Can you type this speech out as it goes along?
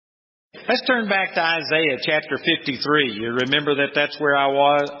Let's turn back to Isaiah chapter 53. You remember that's where I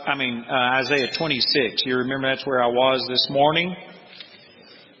was? Isaiah 26. You remember that's where I was this morning?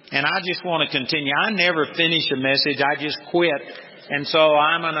 And I just want to continue. I never finish a message. I just quit. And so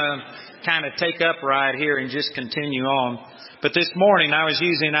I'm going to kind of take up right here and just continue on. But this morning I was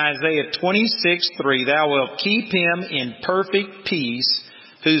using Isaiah 26:3. Thou wilt keep him in perfect peace,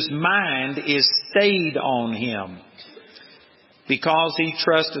 whose mind is stayed on him, because he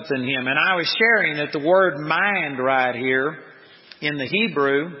trusteth in him. And I was sharing that the word mind right here in the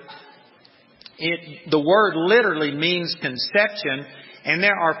Hebrew, the word literally means conception. And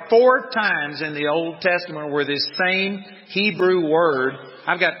there are 4 times in the Old Testament where this same Hebrew word,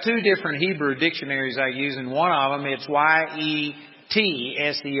 I've got 2 different Hebrew dictionaries I use, and one of them it's Y-E-T-S-E-R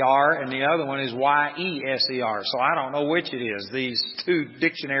and the other one is Y-E-S-E-R. So I don't know which it is. These 2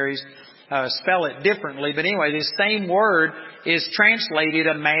 dictionaries spell it differently. But anyway, this same word is translated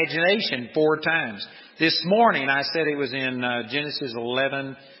imagination 4 times. This morning I said it was in Genesis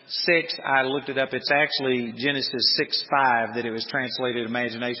 11:6. I looked it up. It's actually Genesis 6:5 that it was translated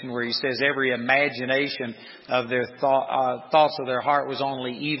imagination, where he says every imagination of their thoughts of their heart was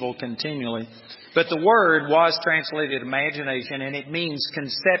only evil continually. But the word was translated imagination, and it means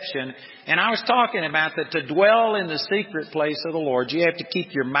conception. And I was talking about that to dwell in the secret place of the Lord, you have to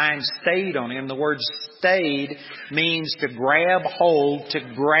keep your mind stayed on him. The word stayed means to grab hold, to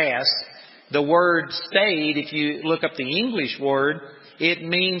grasp. The word stayed, if you look up the English word, it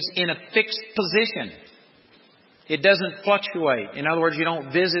means in a fixed position. It doesn't fluctuate. In other words, you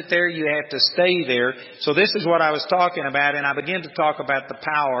don't visit there, you have to stay there. So this is what I was talking about, and I began to talk about the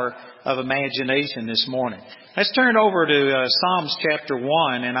power of imagination this morning. Let's turn over to Psalms chapter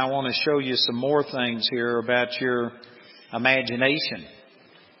 1, and I want to show you some more things here about your imagination.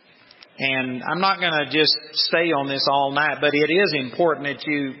 And I'm not going to just stay on this all night, but it is important that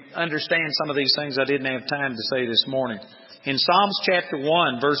you understand some of these things I didn't have time to say this morning. In Psalms chapter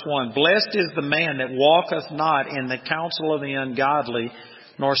 1, verse 1, Blessed is the man that walketh not in the counsel of the ungodly,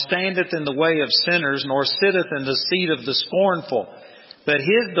 nor standeth in the way of sinners, nor sitteth in the seat of the scornful. But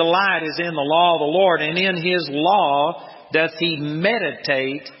his delight is in the law of the Lord, and in his law doth he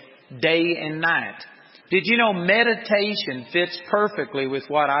meditate day and night. Did you know meditation fits perfectly with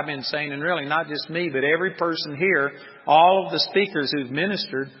what I've been saying? And really not just me, but every person here, all of the speakers who've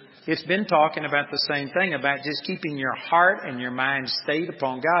ministered, it's been talking about the same thing, about just keeping your heart and your mind stayed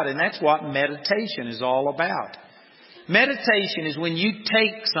upon God. And that's what meditation is all about. Meditation is when you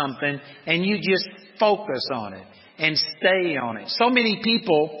take something and you just focus on it and stay on it. So many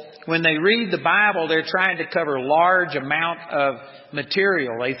people, when they read the Bible, they're trying to cover a large amount of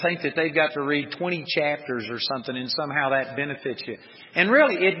material. They think that they've got to read 20 chapters or something, and somehow that benefits you. And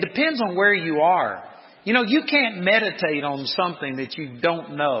really, it depends on where you are. You know, you can't meditate on something that you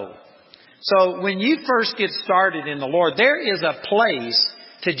don't know. So when you first get started in the Lord, there is a place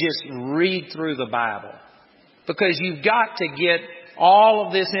to just read through the Bible, because you've got to get all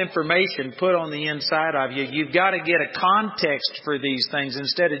of this information put on the inside of you. You've got to get a context for these things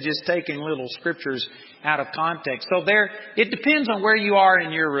instead of just taking little scriptures out of context. So it depends on where you are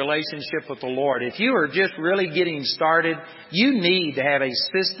in your relationship with the Lord. If you are just really getting started, you need to have a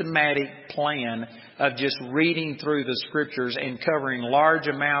systematic plan of just reading through the scriptures and covering large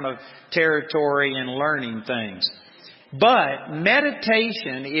amount of territory and learning things. But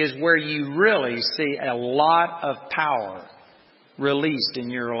meditation is where you really see a lot of power released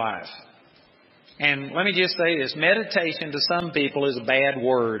in your life. And let me just say this, meditation to some people is a bad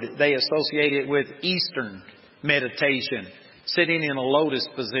word. They associate it with Eastern meditation, sitting in a lotus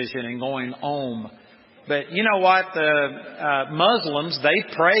position and going om. But you know what? The Muslims, they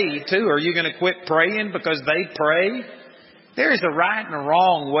pray too. Are you going to quit praying because they pray? There is a right and a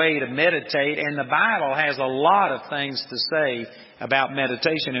wrong way to meditate, and the Bible has a lot of things to say about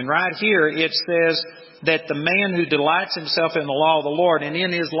meditation. And right here it says that the man who delights himself in the law of the Lord, and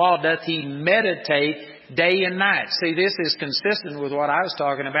in his law doth he meditate day and night. See, this is consistent with what I was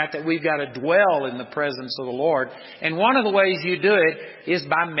talking about, that we've got to dwell in the presence of the Lord. And one of the ways you do it is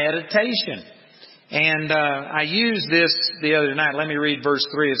by meditation. And I used this the other night. Let me read verse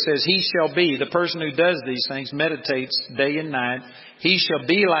 3. It says, He shall be, the person who does these things, meditates day and night, he shall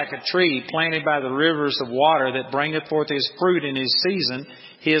be like a tree planted by the rivers of water, that bringeth forth his fruit in his season.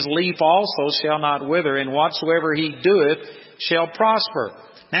 His leaf also shall not wither, and whatsoever he doeth shall prosper.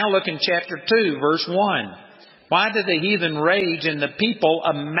 Now look in chapter 2, verse 1. Why do the heathen rage and the people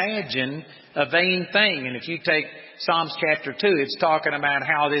imagine a vain thing? And if you take Psalms chapter 2, it's talking about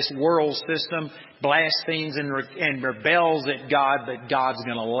how this world system blasphemes and rebels at God, but God's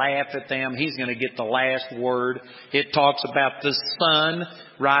going to laugh at them. He's going to get the last word. It talks about the Son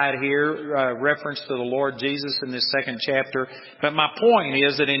right here, reference to the Lord Jesus in this second chapter. But my point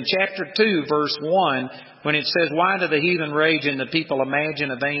is that in chapter 2, verse 1, when it says, why do the heathen rage and the people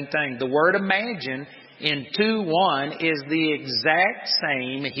imagine a vain thing? The word imagine in 2:1 is the exact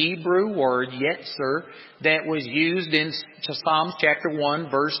same Hebrew word, yetzer, that was used in Psalms chapter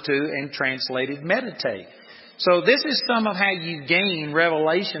 1, verse 2, and translated meditate. So this is some of how you gain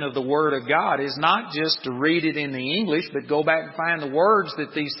revelation of the Word of God, is not just to read it in the English, but go back and find the words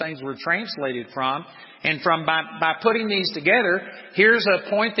that these things were translated from. And by putting these together, here's a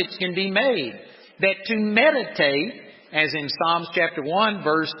point that can be made, that to meditate, as in Psalms chapter 1,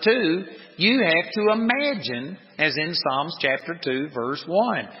 verse 2, you have to imagine, as in Psalms chapter 2, verse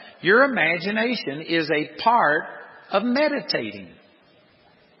 1. Your imagination is a part of meditating.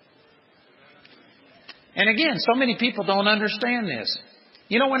 And again, so many people don't understand this.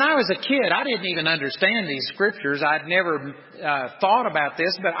 You know, when I was a kid, I didn't even understand these scriptures. I'd never thought about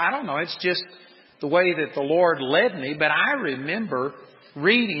this, but I don't know. It's just the way that the Lord led me. But I remember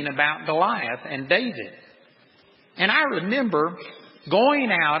reading about Goliath and David. And I remember going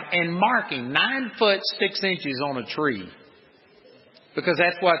out and marking 9 foot 6 inches on a tree. Because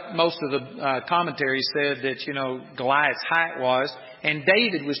that's what most of the commentaries said that, you know, Goliath's height was. And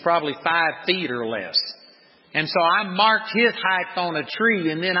David was probably 5 feet or less. And so I marked his height on a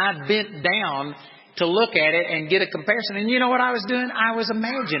tree, and then I bent down to look at it and get a comparison. And you know what I was doing? I was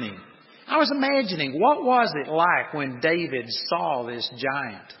imagining. What was it like when David saw this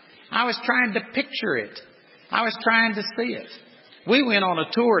giant? I was trying to picture it. I was trying to see it. We went on a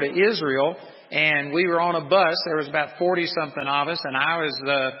tour to Israel, and we were on a bus. There was about 40-something of us, and I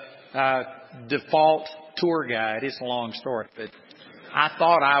was the default tour guide. It's a long story, but I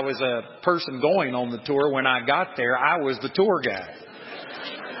thought I was a person going on the tour. When I got there, I was the tour guide.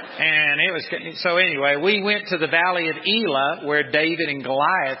 And it was, so anyway, we went to the valley of Elah where David and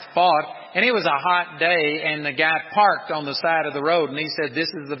Goliath fought. And it was a hot day, and the guy parked on the side of the road, and he said, this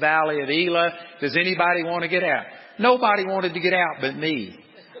is the valley of Elah. Does anybody want to get out? Nobody wanted to get out but me.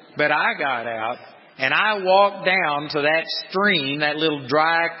 But I got out, and I walked down to that stream, that little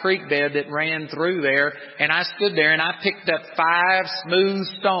dry creek bed that ran through there, and I stood there and I picked up 5 smooth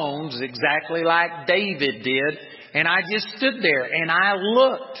stones exactly like David did, and I just stood there and I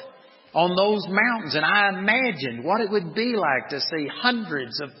looked on those mountains, and I imagined what it would be like to see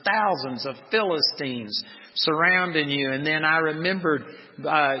hundreds of thousands of Philistines surrounding you. And then I remembered,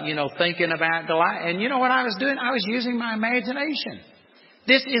 thinking about Goliath. And you know what I was doing? I was using my imagination.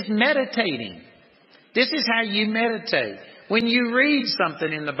 This is meditating. This is how you meditate. When you read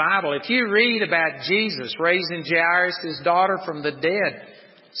something in the Bible, if you read about Jesus raising Jairus' daughter from the dead,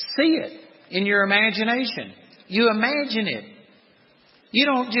 see it in your imagination. You imagine it. You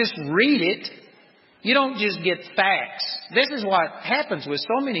don't just read it. You don't just get facts. This is what happens with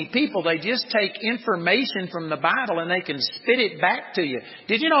so many people. They just take information from the Bible and they can spit it back to you.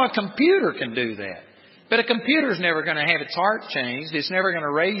 Did you know a computer can do that? But a computer's never going to have its heart changed. It's never going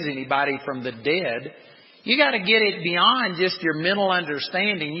to raise anybody from the dead. You got to get it beyond just your mental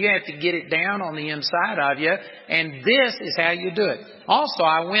understanding. You have to get it down on the inside of you. And this is how you do it. Also,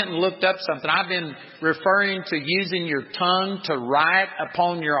 I went and looked up something. I've been referring to using your tongue to write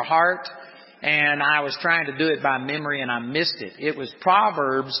upon your heart. And I was trying to do it by memory and I missed it. It was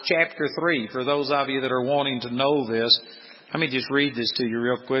Proverbs chapter 3. For those of you that are wanting to know this, let me just read this to you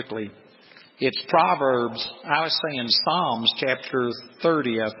real quickly. It's Proverbs, I was saying Psalms chapter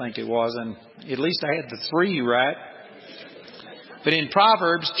 30, I think it was, and at least I had the 3 right. But in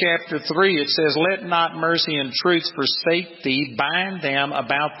Proverbs chapter 3, it says, let not mercy and truth forsake thee, bind them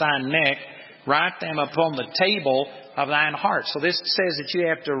about thy neck, write them upon the table of thine heart. So this says that you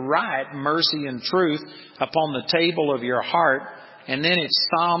have to write mercy and truth upon the table of your heart. And then it's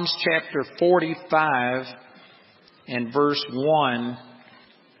Psalms chapter 45 and verse 1.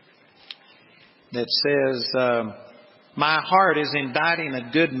 That says, my heart is inditing a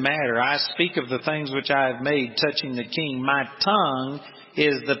good matter. I speak of the things which I have made touching the king. My tongue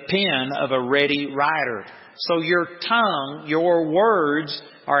is the pen of a ready writer. So your tongue, your words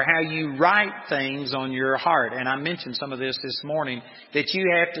are how you write things on your heart. And I mentioned some of this morning, that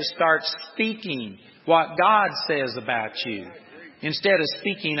you have to start speaking what God says about you instead of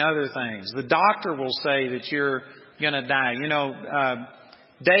speaking other things. The doctor will say that you're going to die. You know,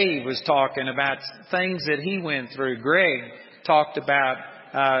 Dave was talking about things that he went through. Greg talked about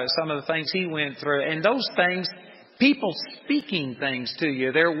some of the things he went through. And those things, people speaking things to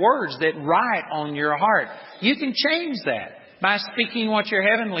you, they're words that write on your heart. You can change that. By speaking what your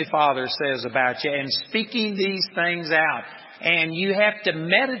Heavenly Father says about you and speaking these things out. And you have to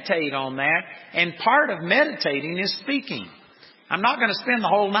meditate on that. And part of meditating is speaking. I'm not going to spend the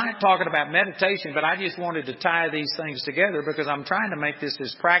whole night talking about meditation, but I just wanted to tie these things together because I'm trying to make this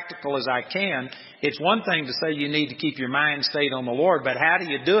as practical as I can. It's one thing to say you need to keep your mind stayed on the Lord, but how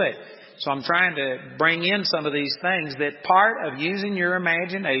do you do it? So I'm trying to bring in some of these things that part of using your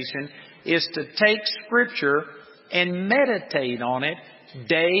imagination is to take Scripture and meditate on it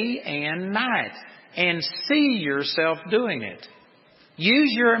day and night and see yourself doing it.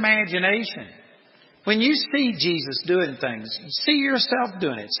 Use your imagination. When you see Jesus doing things, see yourself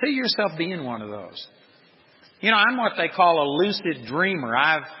doing it. See yourself being one of those. You know, I'm what they call a lucid dreamer.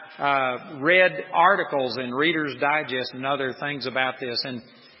 I've read articles in Reader's Digest and other things about this, and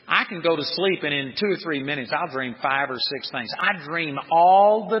I can go to sleep and in 2 or 3 minutes I'll dream 5 or 6 things. I dream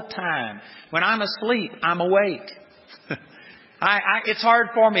all the time. When I'm asleep, I'm awake. It's hard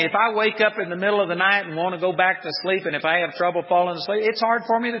for me. If I wake up in the middle of the night and want to go back to sleep, and if I have trouble falling asleep, it's hard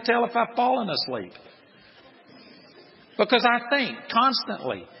for me to tell if I've fallen asleep. Because I think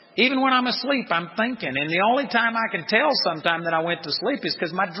constantly. Even when I'm asleep, I'm thinking. And the only time I can tell sometime that I went to sleep is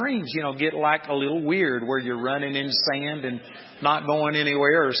because my dreams, get like a little weird where you're running in sand and not going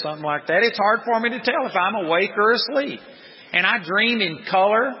anywhere or something like that. It's hard for me to tell if I'm awake or asleep. And I dream in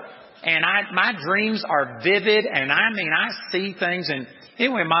color. And my dreams are vivid. And I see things. And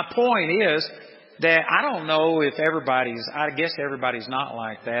anyway, my point is that I don't know if I guess everybody's not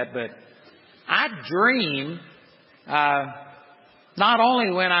like that. But I dream not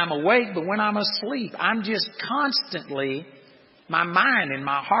only when I'm awake, but when I'm asleep. I'm just constantly, my mind and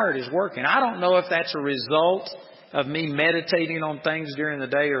my heart is working. I don't know if that's a result of me meditating on things during the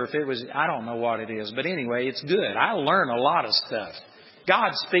day or if it was, I don't know what it is. But anyway, it's good. I learn a lot of stuff.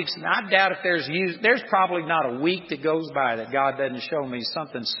 God speaks, and I doubt if there's probably not a week that goes by that God doesn't show me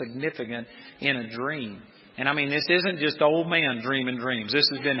something significant in a dream. And this isn't just old man dreaming dreams. This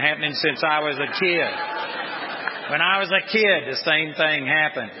has been happening since I was a kid. When I was a kid, the same thing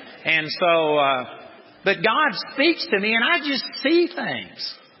happened. And so, but God speaks to me and I just see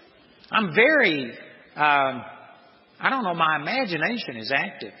things. I'm very, I don't know, my imagination is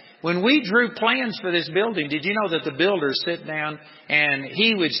active. When we drew plans for this building, did you know that the builders sit down and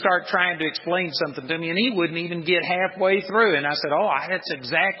he would start trying to explain something to me and he wouldn't even get halfway through. And I said, that's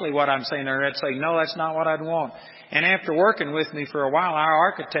exactly what I'm saying there. I'd say, no, that's not what I'd want. And after working with me for a while, our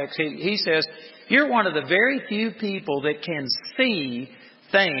architect, he says, you're one of the very few people that can see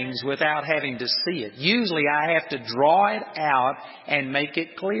things without having to see it. Usually I have to draw it out and make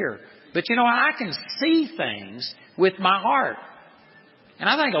it clear. But I can see things with my heart. And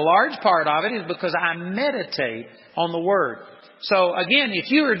I think a large part of it is because I meditate on the Word. So again,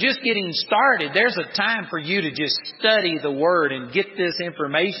 if you are just getting started, there's a time for you to just study the Word and get this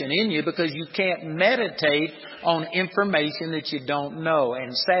information in you because you can't meditate on information that you don't know.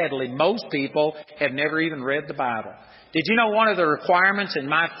 And sadly, most people have never even read the Bible. Did you know one of the requirements in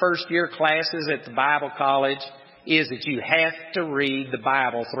my first year classes at the Bible college is that you have to read the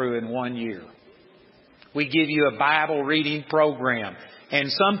Bible through in 1 year? We give you a Bible reading program. And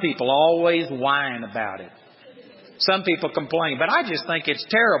some people always whine about it. Some people complain. But I just think it's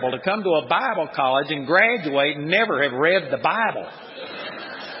terrible to come to a Bible college and graduate and never have read the Bible.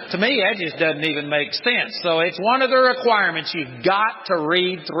 To me, that just doesn't even make sense. So it's one of the requirements. You've got to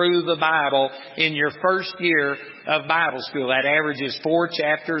read through the Bible in your first year of Bible school. That averages 4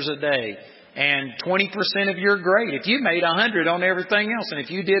 chapters a day. And 20% of your grade. If you made 100 on everything else, and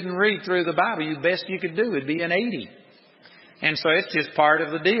if you didn't read through the Bible, the best you could do would be an 80. And so it's just part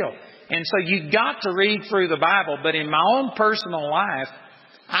of the deal. And so you've got to read through the Bible. But in my own personal life,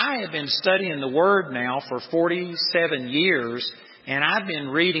 I have been studying the Word now for 47 years. And I've been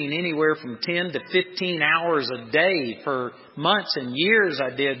reading anywhere from 10 to 15 hours a day for months and years.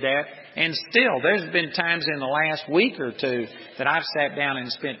 I did that. And still, there's been times in the last week or two that I've sat down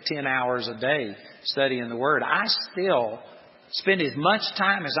and spent 10 hours a day studying the Word. I still spend as much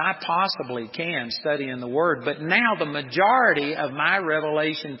time as I possibly can studying the Word. But now the majority of my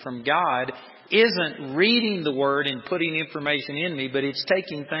revelation from God isn't reading the Word and putting information in me, but it's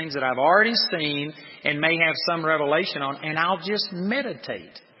taking things that I've already seen and may have some revelation on, and I'll just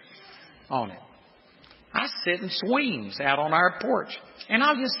meditate on it. I sit in swings out on our porch, and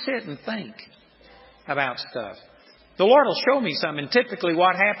I'll just sit and think about stuff. The Lord will show me something, and typically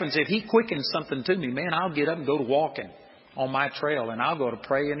what happens if He quickens something to me, man, I'll get up and go to walking on my trail, and I'll go to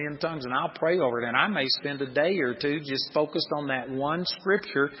praying in tongues, and I'll pray over it, and I may spend a day or two just focused on that one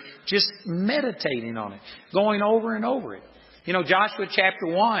scripture, just meditating on it, going over and over it. Joshua chapter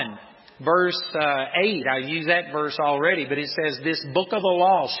 1, verse 8. I used that verse already, but it says, this book of the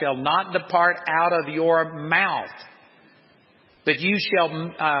law shall not depart out of your mouth. But you shall,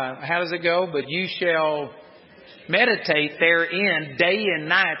 how does it go? But you shall meditate therein day and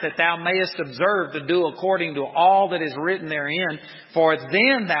night, that thou mayest observe to do according to all that is written therein. For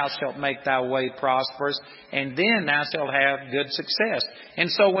then thou shalt make thy way prosperous, and then thou shalt have good success. And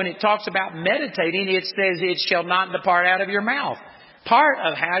so when it talks about meditating, it says it shall not depart out of your mouth. Part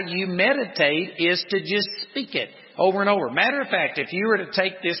of how you meditate is to just speak it over and over. Matter of fact, if you were to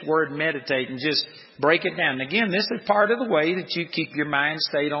take this word meditate and just break it down. And again, this is part of the way that you keep your mind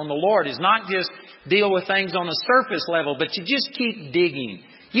stayed on the Lord, is not just deal with things on a surface level, but you just keep digging.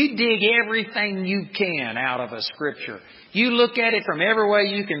 You dig everything you can out of a Scripture. You look at it from every way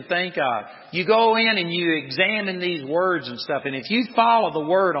you can think of. You go in and you examine these words and stuff. And if you follow the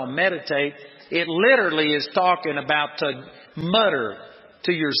word on meditate, it literally is talking about to mutter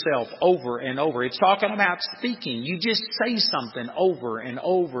to yourself over and over. It's talking about speaking. You just say something over and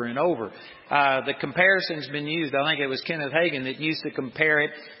over and over. The comparison's been used. I think it was Kenneth Hagin that used to compare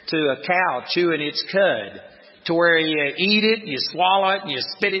it to a cow chewing its cud, to where you eat it, you swallow it, and you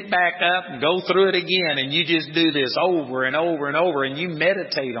spit it back up and go through it again, and you just do this over and over and over, and you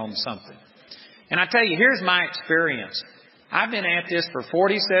meditate on something. And I tell you, here's my experience. I've been at this for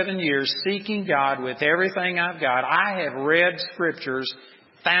 47 years, seeking God with everything I've got. I have read Scriptures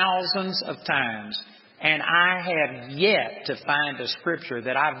thousands of times, and I have yet to find a Scripture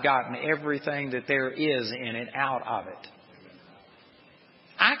that I've gotten everything that there is in it out of it.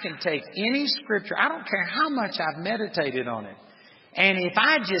 I can take any Scripture, I don't care how much I've meditated on it, and if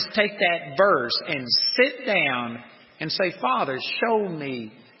I just take that verse and sit down and say, Father, show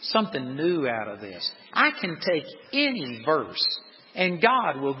me something new out of this. I can take any verse, and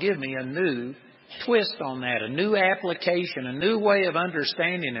God will give me a new twist on that, a new application, a new way of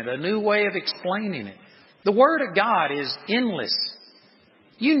understanding it, a new way of explaining it. The Word of God is endless.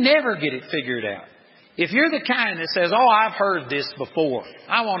 You never get it figured out. If you're the kind that says, oh, I've heard this before,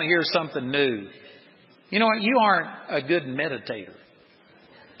 I want to hear something new, you know what? You aren't a good meditator.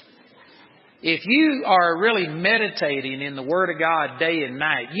 If you are really meditating in the Word of God day and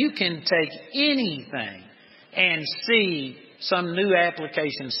night, you can take anything and see some new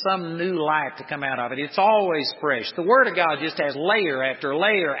application, some new light to come out of it. It's always fresh. The Word of God just has layer after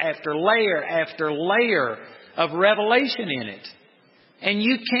layer after layer after layer of revelation in it. And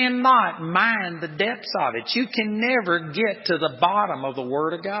you cannot mine the depths of it. You can never get to the bottom of the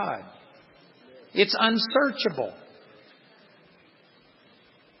Word of God. It's unsearchable.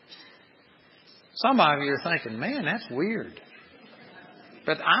 Some of you are thinking, man, that's weird.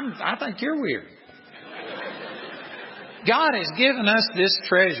 But I think you're weird. God has given us this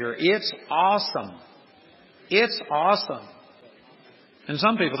treasure. It's awesome. It's awesome. And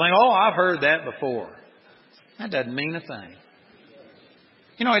some people think, oh, I've heard that before. That doesn't mean a thing.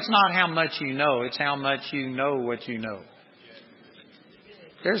 You know, it's not how much you know. It's how much you know what you know.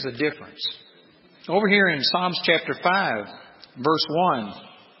 There's a difference. Over here in Psalms chapter 5, verse 1,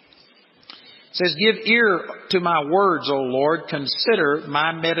 it says, give ear to my words, O Lord. Consider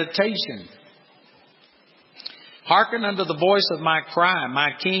my meditation. Hearken unto the voice of my cry,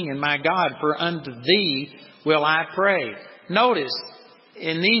 my King and my God, for unto thee will I pray. Notice,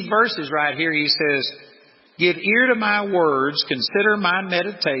 in these verses right here, he says, give ear to my words, consider my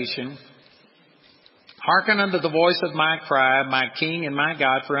meditation. Hearken unto the voice of my cry, my King and my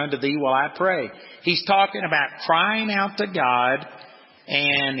God, for unto thee will I pray. He's talking about crying out to God,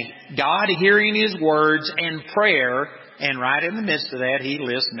 and God hearing His words and prayer, and right in the midst of that, He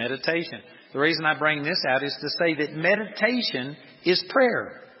lists meditation. The reason I bring this out is to say that meditation is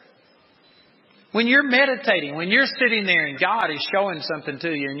prayer. When you're meditating, when you're sitting there and God is showing something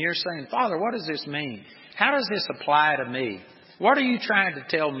to you and you're saying, Father, what does this mean? How does this apply to me? What are you trying to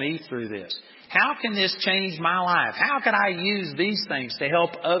tell me through this? How can this change my life? How can I use these things to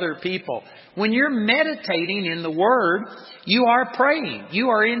help other people? When you're meditating in the Word, you are praying. You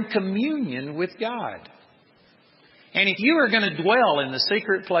are in communion with God. And if you are going to dwell in the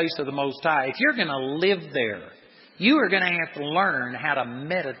secret place of the Most High, if you're going to live there, you are going to have to learn how to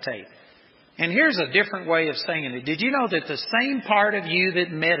meditate. And here's a different way of saying it. Did you know that the same part of you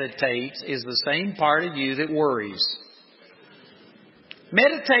that meditates is the same part of you that worries?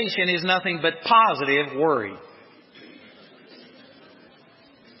 Meditation is nothing but positive worry.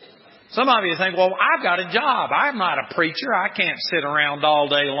 Some of you think, well, I've got a job. I'm not a preacher. I can't sit around all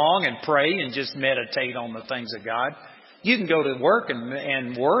day long and pray and just meditate on the things of God. You can go to work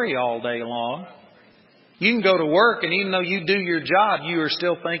and worry all day long. You can go to work, and even though you do your job, you are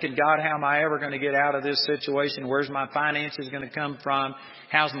still thinking, God, how am I ever going to get out of this situation? Where's my finances going to come from?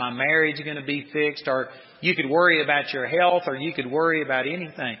 How's my marriage going to be fixed? Or you could worry about your health, or you could worry about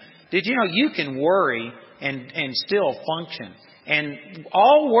anything. Did you know you can worry and still function? And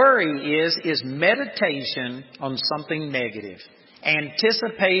all worry is meditation on something negative.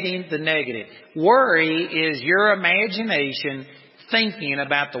 Anticipating the negative. Worry is your imagination thinking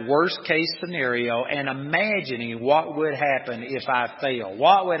about the worst case scenario and imagining what would happen if I fail.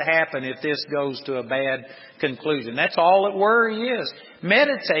 What would happen if this goes to a bad conclusion? That's all that worry is.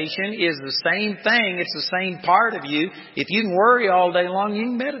 Meditation is the same thing. It's the same part of you. If you can worry all day long, you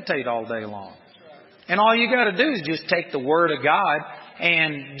can meditate all day long. And all you got to do is just take the Word of God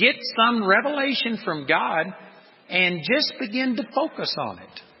and get some revelation from God and just begin to focus on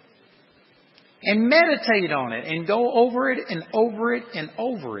it. And meditate on it and go over it and over it and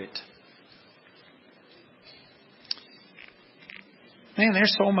over it. Man,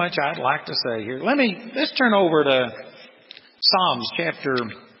 there's so much I'd like to say here. Let's turn over to Psalms chapter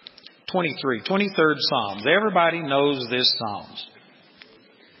 23, 23rd Psalms. Everybody knows this Psalms.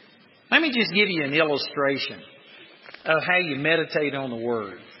 Let me just give you an illustration of how you meditate on the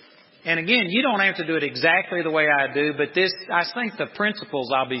Word. And again, you don't have to do it exactly the way I do, but I think the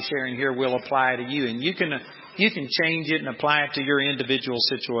principles I'll be sharing here will apply to you, and you can change it and apply it to your individual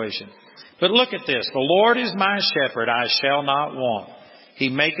situation. But look at this. The Lord is my shepherd, I shall not want. He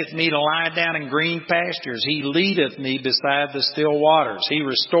maketh me to lie down in green pastures. He leadeth me beside the still waters. He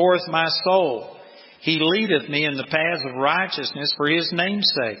restoreth my soul. He leadeth me in the paths of righteousness for His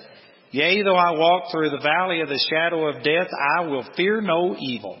name's sake. Yea, though I walk through the valley of the shadow of death, I will fear no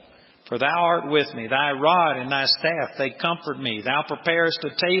evil. For Thou art with me, Thy rod and Thy staff, they comfort me. Thou preparest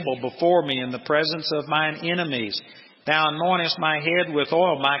a table before me in the presence of mine enemies. Thou anointest my head with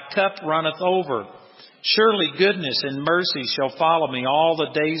oil, my cup runneth over. Surely goodness and mercy shall follow me all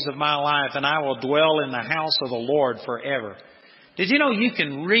the days of my life, and I will dwell in the house of the Lord forever. Did you know you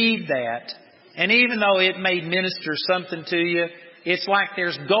can read that, and even though it may minister something to you, it's like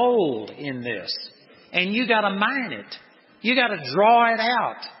there's gold in this. And you got to mine it. You got to draw it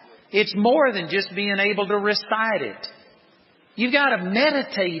out. It's more than just being able to recite it. You've got to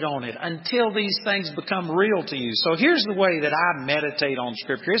meditate on it until these things become real to you. So here's the way that I meditate on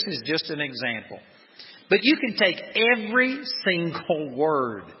Scripture. This is just an example. But you can take every single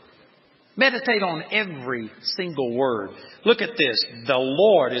word. Meditate on every single word. Look at this. The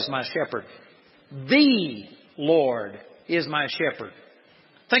Lord is my shepherd. The Lord is my shepherd.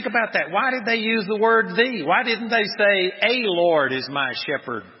 Think about that. Why did they use the word the? Why didn't they say a Lord is my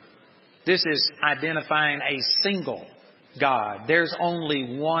shepherd? This is identifying a single God. There's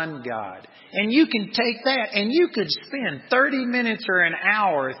only one God. And you can take that and you could spend 30 minutes or an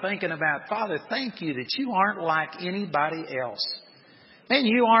hour thinking about, Father, thank you that you aren't like anybody else. Man,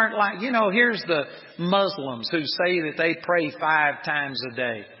 you aren't like, here's the Muslims who say that they pray 5 times a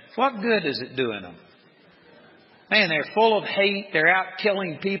day. What good is it doing them? Man, they're full of hate. They're out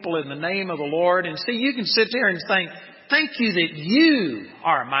killing people in the name of the Lord. And see, you can sit there and think, thank you that you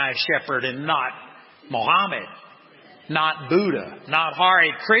are my shepherd and not Muhammad, not Buddha, not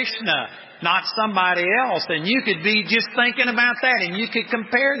Hare Krishna, not somebody else. And you could be just thinking about that, and you could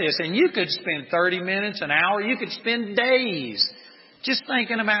compare this, and you could spend 30 minutes, an hour, you could spend days just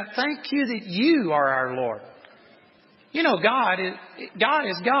thinking about, thank you that you are our Lord. God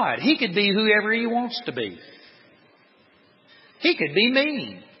is God. He could be whoever He wants to be. He could be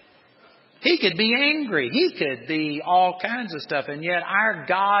mean. He could be angry. He could be all kinds of stuff. And yet our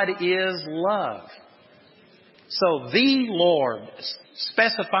God is love. So the Lord,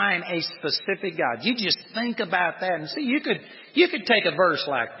 specifying a specific God. You just think about that and see, you could take a verse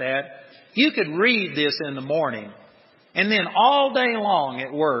like that. You could read this in the morning. And then all day long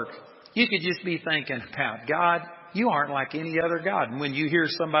at work, you could just be thinking about, God, you aren't like any other God. And when you hear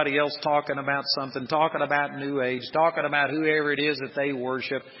somebody else talking about something, talking about New Age, talking about whoever it is that they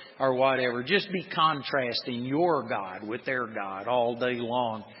worship or whatever, just be contrasting your God with their God all day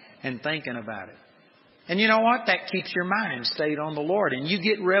long and thinking about it. And you know what? That keeps your mind stayed on the Lord. And you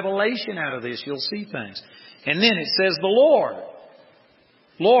get revelation out of this. You'll see things. And then it says the Lord.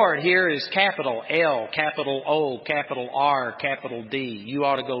 Lord here is capital L, capital O, capital R, capital D. You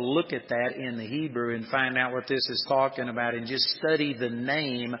ought to go look at that in the Hebrew and find out what this is talking about and just study the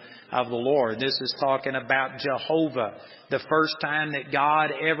name of the Lord. This is talking about Jehovah. The first time that God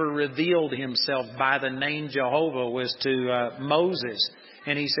ever revealed Himself by the name Jehovah was to Moses.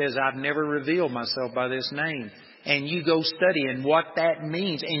 And He says, I've never revealed myself by this name. And you go studying what that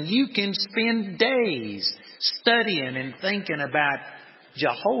means. And you can spend days studying and thinking about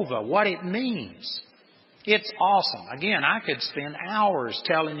Jehovah, what it means. It's awesome. Again, I could spend hours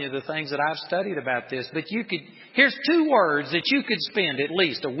telling you the things that I've studied about this, but here's 2 words that you could spend at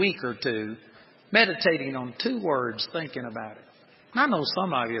least a week or 2 meditating on 2 words, thinking about it. And I know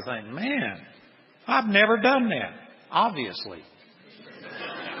some of you think, man, I've never done that. Obviously.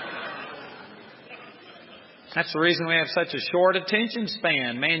 That's the reason we have such a short attention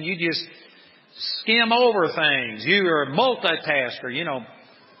span. Man, you just skim over things. You're a multitasker. You know,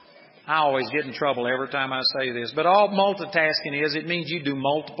 I always get in trouble every time I say this, but all multitasking is, it means you do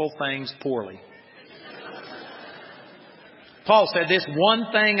multiple things poorly. Paul said, this one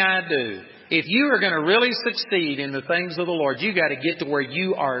thing I do. If you are going to really succeed in the things of the Lord, you got to get to where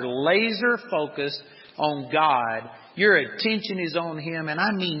you are laser focused on God. Your attention is on Him. And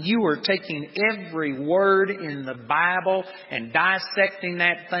I mean, you are taking every word in the Bible and dissecting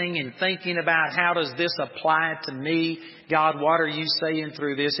that thing and thinking about, how does this apply to me? God, what are you saying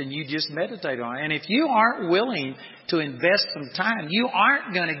through this? And you just meditate on it. And if you aren't willing to invest some time, you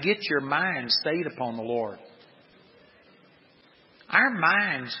aren't going to get your mind stayed upon the Lord. Our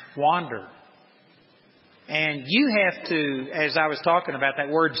minds wander. And you have to, as I was talking about, that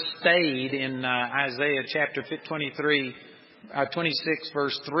word stayed in Isaiah chapter 26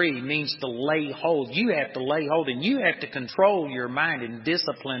 verse 3 means to lay hold. You have to lay hold, and you have to control your mind and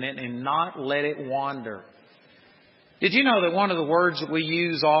discipline it and not let it wander. Did you know that one of the words that we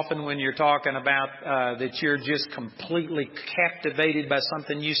use often when you're talking about that you're just completely captivated by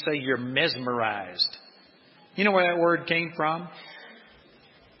something, you say you're mesmerized. You know where that word came from?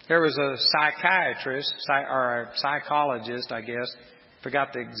 There was a psychiatrist, or a psychologist, I guess.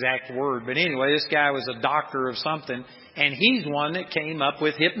 Forgot the exact word. But anyway, this guy was a doctor of something. And he's one that came up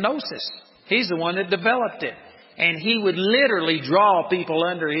with hypnosis. He's the one that developed it. And he would literally draw people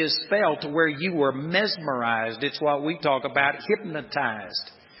under his spell to where you were mesmerized. It's what we talk about,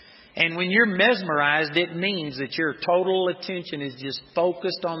 hypnotized. And when you're mesmerized, it means that your total attention is just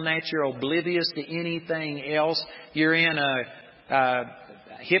focused on that. You're oblivious to anything else. You're in a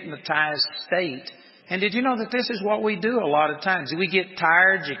hypnotized state. And did you know that this is what we do a lot of times? We get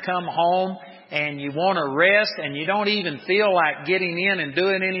tired, you come home, and you want to rest, and you don't even feel like getting in and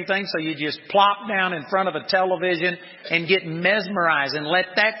doing anything, so you just plop down in front of a television and get mesmerized and let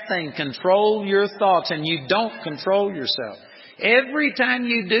that thing control your thoughts, and you don't control yourself. Every time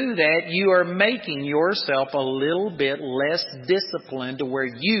you do that, you are making yourself a little bit less disciplined to where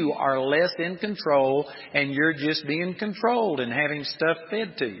you are less in control and you're just being controlled and having stuff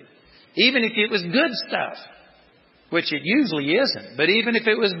fed to you. Even if it was good stuff, which it usually isn't, but even if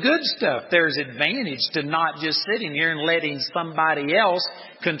it was good stuff, there's advantage to not just sitting here and letting somebody else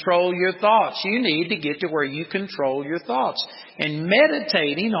control your thoughts. You need to get to where you control your thoughts and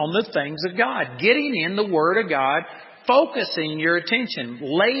meditating on the things of God, getting in the Word of God, focusing your attention,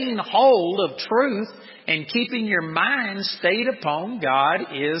 laying hold of truth, and keeping your mind stayed upon God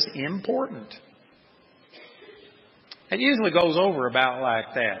is important. It usually goes over about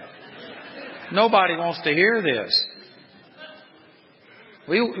like that. Nobody wants to hear this.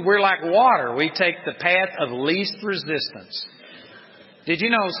 We're like water. We take the path of least resistance. Did you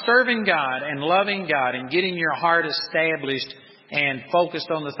know serving God and loving God and getting your heart established and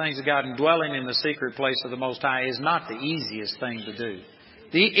focused on the things of God and dwelling in the secret place of the Most High is not the easiest thing to do.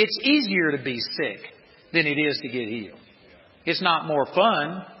 It's easier to be sick than it is to get healed. It's not more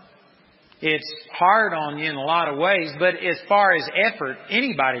fun. It's hard on you in a lot of ways, but as far as effort,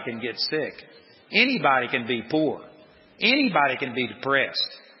 anybody can get sick. Anybody can be poor. Anybody can be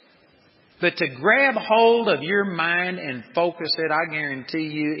depressed. But to grab hold of your mind and focus it, I guarantee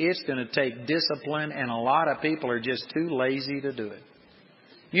you it's going to take discipline, and a lot of people are just too lazy to do it.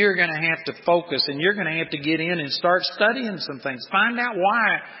 You're going to have to focus, and you're going to have to get in and start studying some things. Find out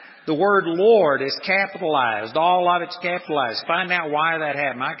why the word Lord is capitalized. All of it's capitalized. Find out why that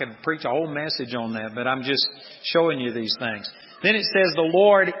happened. I could preach a whole message on that, but I'm just showing you these things. Then it says the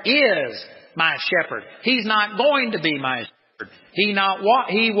Lord is my shepherd. He's not going to be my shepherd.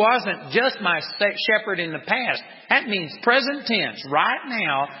 He wasn't just my shepherd in the past. That means present tense. Right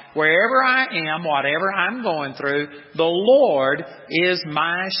now, wherever I am, whatever I'm going through, the Lord is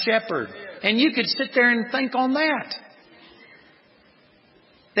my shepherd. And you could sit there and think on that.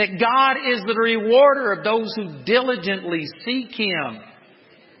 That God is the rewarder of those who diligently seek Him.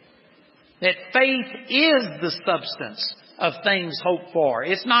 That faith is the substance of things hoped for.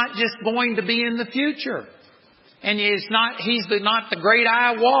 It's not just going to be in the future. And He's not the great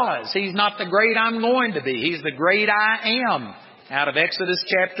I was. He's not the great I'm going to be. He's the great I am. Out of Exodus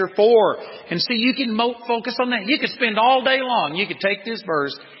chapter 4. And see, you can focus on that. You could spend all day long. You could take this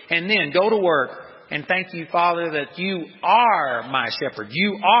verse and then go to work And thank you, Father, that you are my shepherd.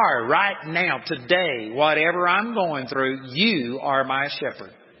 You are right now, today, whatever I'm going through, you are my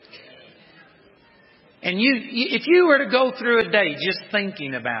shepherd. And if you were to go through a day just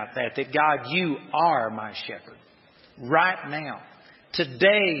thinking about that God, you are my shepherd. Right now.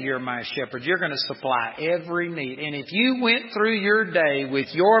 Today you're my shepherd. You're going to supply every need. And if you went through your day with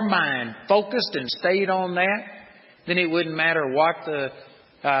your mind focused and stayed on that, then it wouldn't matter what the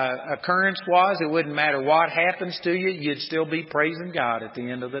occurrence was. It wouldn't matter what happens to you. You'd still be praising God at the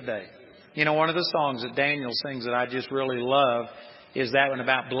end of the day. You know, one of the songs that Daniel sings that I just really love is that one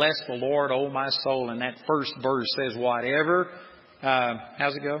about bless the Lord, oh my soul. And that first verse says, whatever,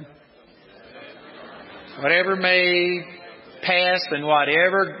 how's it go? Whatever may pass and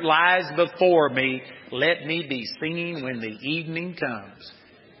whatever lies before me, let me be singing when the evening comes.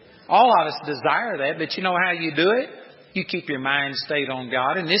 All of us desire that, but you know how you do it? You keep your mind stayed on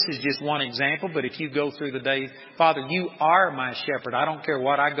God. And this is just one example, but if you go through the day, Father, you are my shepherd. I don't care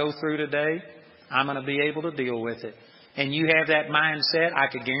what I go through today. I'm going to be able to deal with it. And you have that mindset, I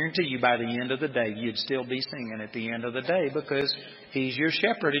could guarantee you by the end of the day, you'd still be singing at the end of the day because He's your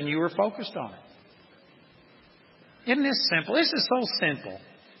shepherd and you were focused on it. Isn't this simple? This is so simple.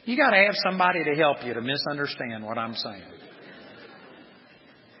 You got to have somebody to help you to misunderstand what I'm saying.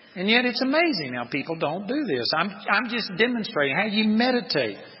 And yet it's amazing how people don't do this. I'm just demonstrating how you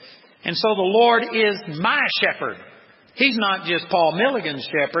meditate. And so the Lord is my shepherd. He's not just Paul Milligan's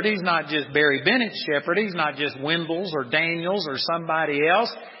shepherd. He's not just Barry Bennett's shepherd. He's not just Wendell's or Daniel's or somebody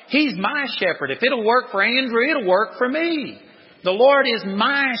else. He's my shepherd. If it'll work for Andrew, it'll work for me. The Lord is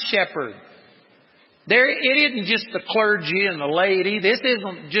my shepherd. It isn't just the clergy and the laity. This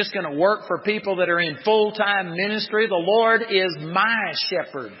isn't just going to work for people that are in full-time ministry. The Lord is my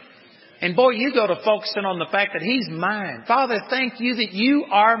shepherd. And boy, you go to focusing on the fact that He's mine. Father, thank you that you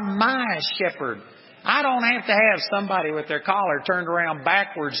are my shepherd. I don't have to have somebody with their collar turned around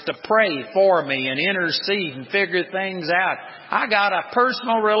backwards to pray for me and intercede and figure things out. I got a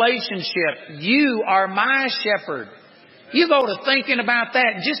personal relationship. You are my shepherd. You go to thinking about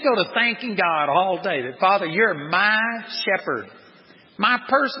that and just go to thanking God all day that, Father, you're my shepherd. My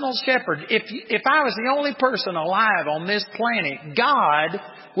personal shepherd. If I was the only person alive on this planet, God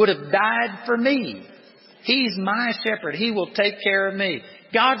would have died for me. He's my shepherd. He will take care of me.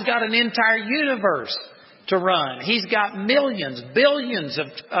 God's got an entire universe to run. He's got millions, billions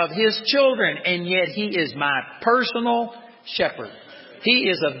of His children, and yet He is my personal shepherd. He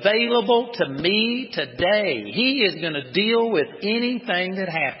is available to me today. He is going to deal with anything that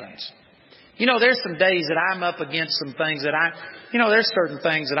happens. You know, there's some days that I'm up against some things that there's certain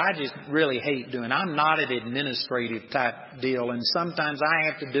things that I just really hate doing. I'm not an administrative type deal, and sometimes I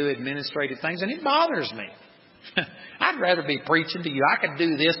have to do administrative things, and it bothers me. I'd rather be preaching to you. I could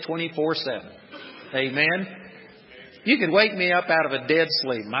do this 24/7. Amen. You could wake me up out of a dead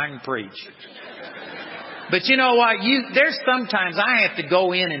sleep and I can preach. But you know what? There's sometimes I have to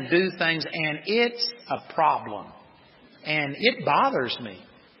go in and do things and it's a problem. And it bothers me.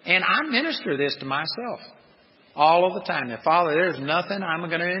 And I minister this to myself all of the time. Now, Father, there's nothing I'm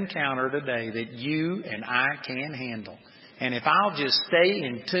going to encounter today that you and I can handle. And if I'll just stay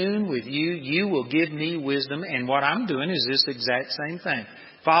in tune with you, you will give me wisdom. And what I'm doing is this exact same thing.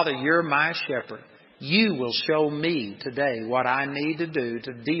 Father, you're my shepherd. You will show me today what I need to do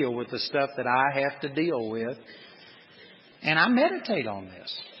to deal with the stuff that I have to deal with. And I meditate on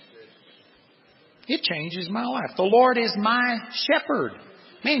this. It changes my life. The Lord is my shepherd.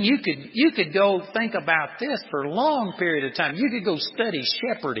 Man, you could go think about this for a long period of time. You could go study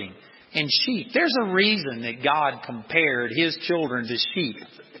shepherding and sheep. There's a reason that God compared His children to sheep.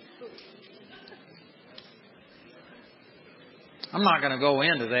 I'm not going to go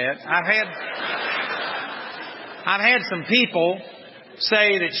into that. I've had some people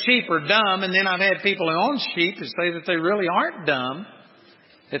say that sheep are dumb, and then I've had people who own sheep who say that they really aren't dumb,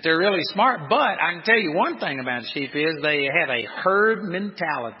 that they're really smart. But I can tell you one thing about sheep is they have a herd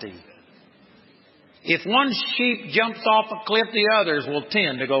mentality. If one sheep jumps off a cliff, the others will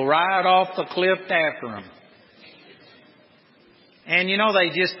tend to go right off the cliff after them. And you know, they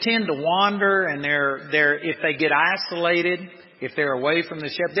just tend to wander, and if they get isolated, if they're away from the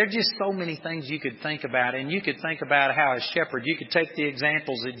shepherd, there are just so many things you could think about. And you could think about how a shepherd, you could take the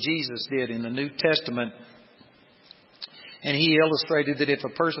examples that Jesus did in the New Testament, and He illustrated that if a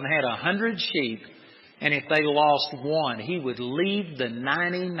person had 100 sheep, and if they lost one, He would leave the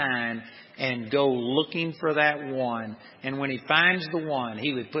 99 and go looking for that one. And when He finds the one,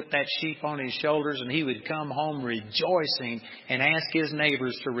 He would put that sheep on His shoulders, and He would come home rejoicing and ask His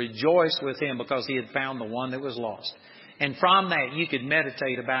neighbors to rejoice with Him because He had found the one that was lost. And from that, you could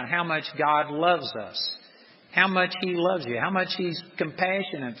meditate about how much God loves us, how much He loves you, how much He's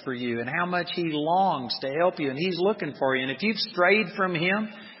compassionate for you, and how much He longs to help you, and He's looking for you. And if you've strayed from Him,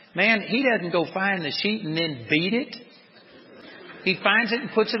 man, He doesn't go find the sheep and then beat it. He finds it and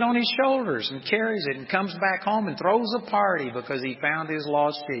puts it on His shoulders and carries it and comes back home and throws a party because He found His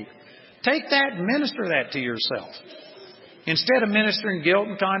lost sheep. Take that and minister that to yourself. Instead of ministering guilt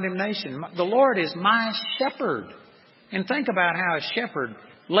and condemnation, the Lord is my shepherd. And think about how a shepherd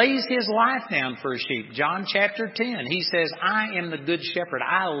lays his life down for a sheep. John chapter 10, He says, I am the good shepherd.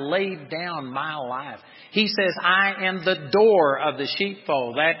 I laid down my life. He says, I am the door of the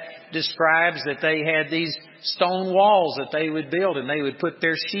sheepfold. That describes that they had these stone walls that they would build, and they would put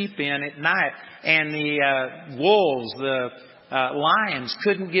their sheep in at night. And the wolves, the lions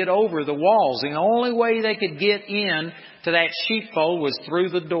couldn't get over the walls. The only way they could get in to that sheepfold was through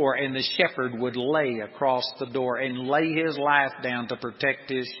the door, and the shepherd would lay across the door and lay his life down to protect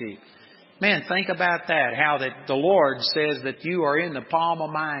his sheep. Man, think about that, how that the Lord says that you are in the palm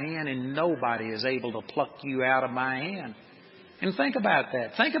of my hand and nobody is able to pluck you out of my hand. And think about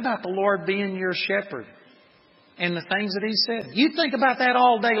that. Think about the Lord being your shepherd and the things that He said. You think about that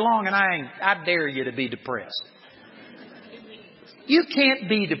all day long, and I dare you to be depressed. You can't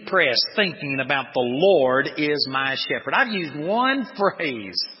be depressed thinking about the Lord is my shepherd. I've used one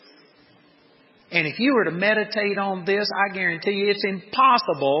phrase. And if you were to meditate on this, I guarantee you it's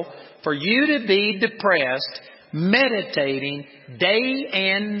impossible for you to be depressed meditating day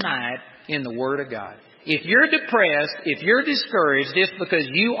and night in the Word of God. If you're depressed, if you're discouraged, it's because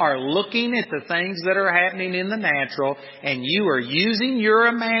you are looking at the things that are happening in the natural and you are using your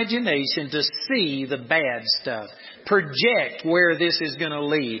imagination to see the bad stuff. Project where this is going to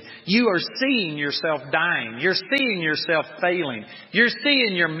lead. You are seeing yourself dying. You're seeing yourself failing. You're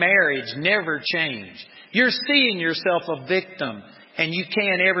seeing your marriage never change. You're seeing yourself a victim and you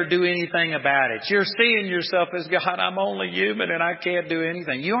can't ever do anything about it. You're seeing yourself as, God, I'm only human and I can't do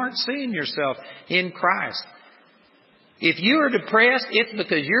anything. You aren't seeing yourself in Christ. If you are depressed, it's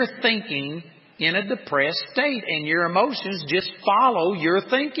because you're thinking in a depressed state and your emotions just follow your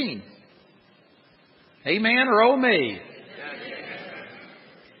thinking. Amen or oh me?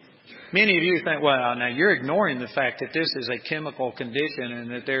 Many of you think, well, now you're ignoring the fact that this is a chemical condition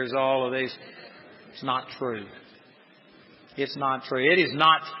and that there's all of these. It's not true. It's not true. It is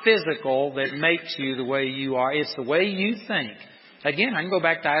not physical that makes you the way you are. It's the way you think. Again, I can go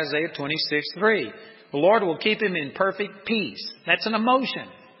back to Isaiah 26:3. The Lord will keep him in perfect peace. That's an emotion.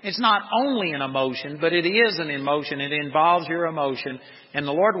 It's not only an emotion, but it is an emotion. It involves your emotion. And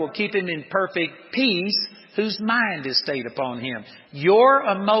the Lord will keep him in perfect peace whose mind is stayed upon Him. Your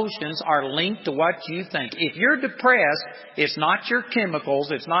emotions are linked to what you think. If you're depressed, it's not your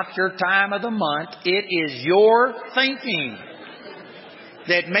chemicals. It's not your time of the month. It is your thinking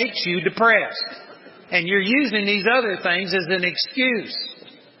that makes you depressed. And you're using these other things as an excuse.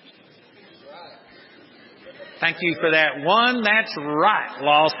 Thank you for that one. That's right,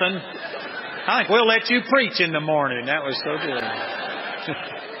 Lawson. I think we'll let you preach in the morning. That was so good.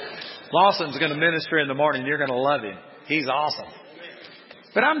 Lawson's going to minister in the morning. You're going to love him. He's awesome.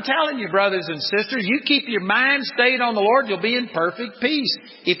 But I'm telling you, brothers and sisters, you keep your mind stayed on the Lord, you'll be in perfect peace.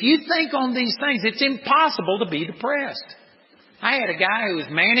 If you think on these things, it's impossible to be depressed. I had a guy who was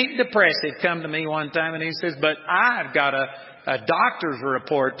manic depressive come to me one time and he says, but I've got a doctor's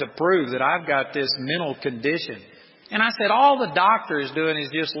report to prove that I've got this mental condition. And I said, all the doctor is doing is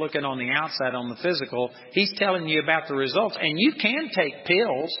just looking on the outside, on the physical. He's telling you about the results. And you can take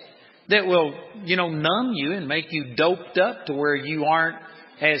pills that will, numb you and make you doped up to where you aren't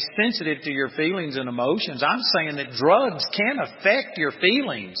as sensitive to your feelings and emotions. I'm saying that drugs can affect your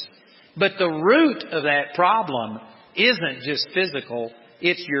feelings. But the root of that problem isn't just physical.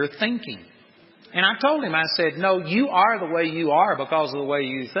 It's your thinking. And I told him, I said, no, you are the way you are because of the way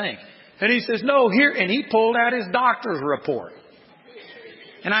you think. And he says, no, here. And he pulled out his doctor's report.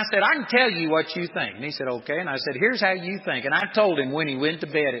 And I said, I can tell you what you think. And he said, okay. And I said, here's how you think. And I told him when he went to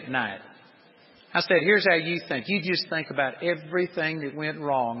bed at night. I said, here's how you think. You just think about everything that went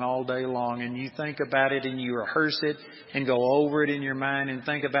wrong all day long. And you think about it and you rehearse it and go over it in your mind and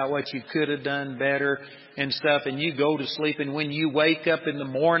think about what you could have done better and stuff. And you go to sleep. And when you wake up in the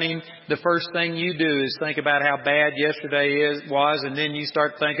morning, the first thing you do is think about how bad yesterday was. And then you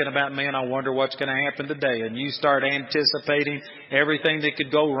start thinking about, man, I wonder what's going to happen today. And you start anticipating everything that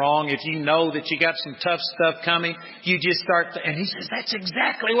could go wrong. If you know that you got some tough stuff coming, you just start. And he says, that's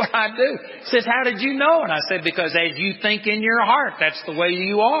exactly what I do. He says, how did you know? And I said, because as you think in your heart, that's the way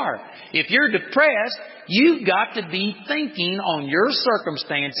you are. If you're depressed, you've got to be thinking on your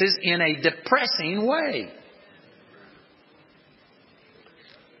circumstances in a depressing way.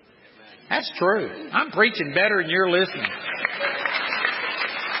 That's true. I'm preaching better than you're listening.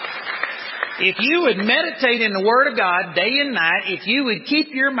 If you would meditate in the Word of God day and night, if you would keep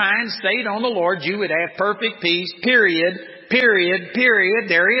your mind stayed on the Lord, you would have perfect peace, period, period, period.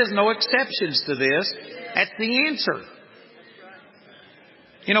 There is no exceptions to this. That's the answer.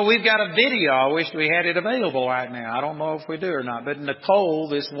 You know, we've got a video. I wish we had it available right now. I don't know if we do or not. But Nicole,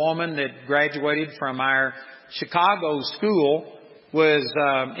 this woman that graduated from our Chicago school, was,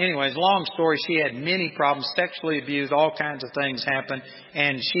 anyways, long story, she had many problems, sexually abused, all kinds of things happened.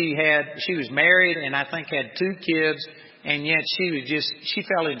 And she was married and I think had 2 kids. And yet she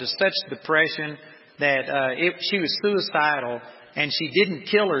fell into such depression that, she was suicidal. And she didn't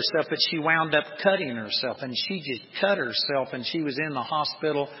kill herself, but she wound up cutting herself. And she just cut herself, and she was in the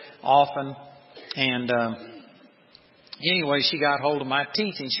hospital often. And anyway, she got hold of my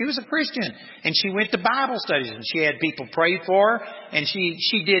teaching. She was a Christian, and she went to Bible studies, and she had people pray for her. And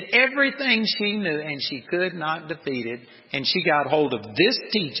she did everything she knew, and she could not defeat it. And she got hold of this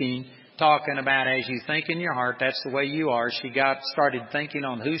teaching, talking about as you think in your heart, that's the way you are. She started thinking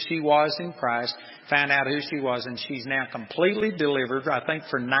on who she was in Christ, found out who she was, and she's now completely delivered, I think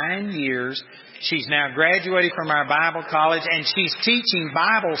for 9 years. She's now graduated from our Bible college, and she's teaching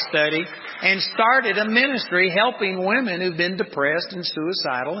Bible study and started a ministry helping women who've been depressed and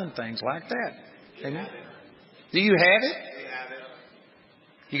suicidal and things like that. Amen. Do you have it?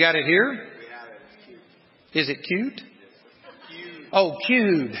 You got it here? Is it cute? Oh,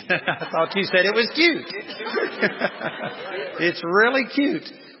 cute. I thought you said it was cute. It's really cute.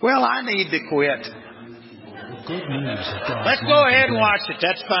 Well, I need to quit. Good news of God's Let's go ahead and watch it.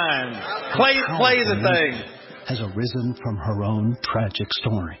 That's fine. Play the thing. Has arisen from her own tragic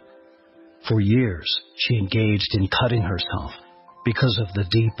story. For years, she engaged in cutting herself because of the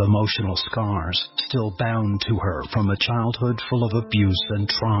deep emotional scars still bound to her from a childhood full of abuse and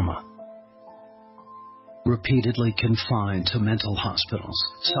trauma. Repeatedly confined to mental hospitals,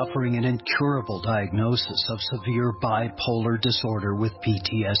 suffering an incurable diagnosis of severe bipolar disorder with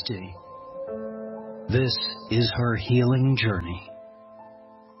PTSD. This is her healing journey.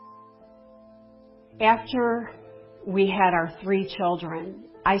 After we had our 3 children,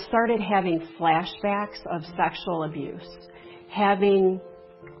 I started having flashbacks of sexual abuse. Having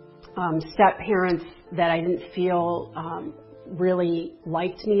step-parents that I didn't feel really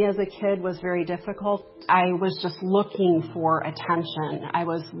liked me as a kid was very difficult. I was just looking for attention. I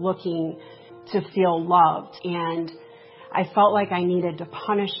was looking to feel loved, and I felt like I needed to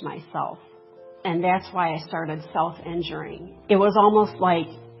punish myself, and that's why I started self-injuring. It was almost like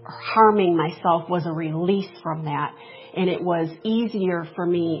harming myself was a release from that, and it was easier for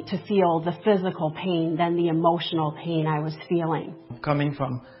me to feel the physical pain than the emotional pain I was feeling. Coming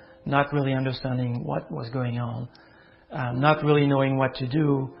from not really understanding what was going on, not really knowing what to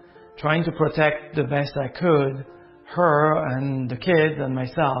do, trying to protect the best I could, her and the kids and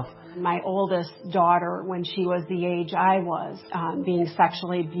myself. My oldest daughter, when she was the age I was, being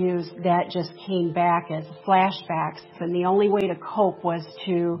sexually abused, that just came back as flashbacks. And the only way to cope was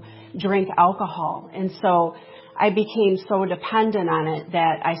to drink alcohol. And so I became so dependent on it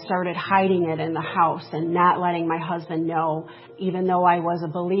that I started hiding it in the house and not letting my husband know. Even though I was a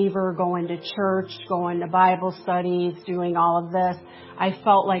believer, going to church, going to Bible studies, doing all of this, I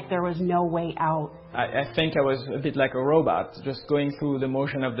felt like there was no way out. I think I was a bit like a robot, just going through the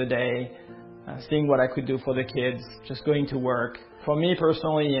motion of the day, seeing what I could do for the kids, just going to work. For me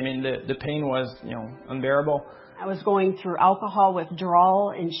personally, I mean, the pain was, unbearable. I was going through alcohol withdrawal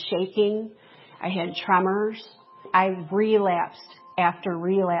and shaking. I had tremors. I relapsed after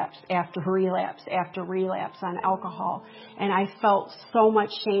relapse after relapse after relapse on alcohol. And I felt so much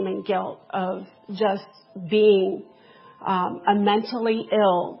shame and guilt of just being a mentally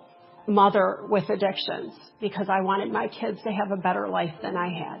ill mother with addictions, because I wanted my kids to have a better life than I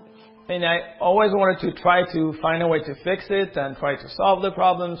had. And I always wanted to try to find a way to fix it and try to solve the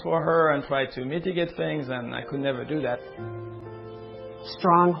problems for her and try to mitigate things, and I could never do that.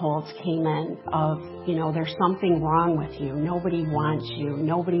 Strongholds came in of, there's something wrong with you. Nobody wants you.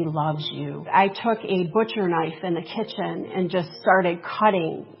 Nobody loves you. I took a butcher knife in the kitchen and just started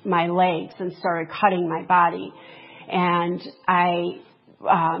cutting my legs and started cutting my body. And I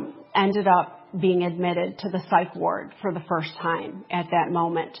ended up being admitted to the psych ward for the first time at that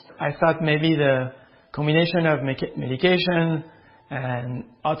moment. I thought maybe the combination of medication and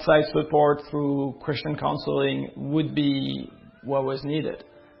outside support through Christian counseling would be what was needed.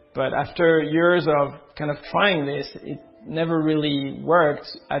 But after years of kind of trying this, it never really worked,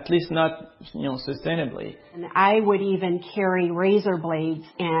 at least not, sustainably. And I would even carry razor blades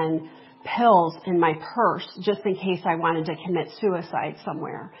and pills in my purse just in case I wanted to commit suicide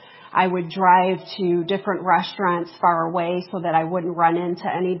somewhere. I would drive to different restaurants far away so that I wouldn't run into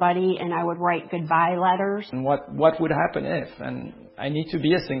anybody, and I would write goodbye letters. And what would happen if? And I need to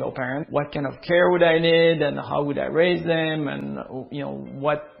be a single parent. What kind of care would I need, and how would I raise them, and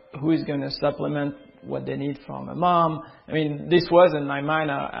who is going to supplement what they need from a mom? I mean, this was in my mind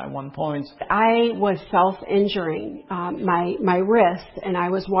at one point. I was self-injuring my wrist, and I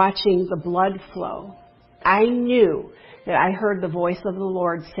was watching the blood flow. I knew that I heard the voice of the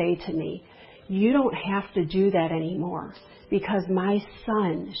Lord say to me, "You don't have to do that anymore because my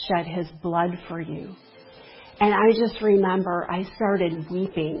son shed his blood for you." And I just remember I started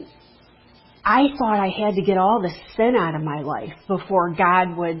weeping. I thought I had to get all the sin out of my life before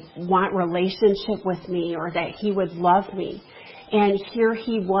God would want relationship with me or that he would love me. And here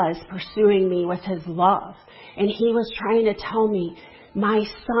he was pursuing me with his love. And he was trying to tell me, my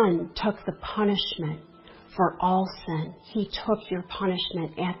son took the punishment for all sin. He took your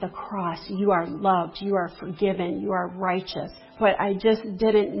punishment at the cross. You are loved. You are forgiven. You are righteous. But I just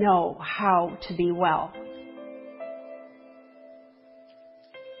didn't know how to be well.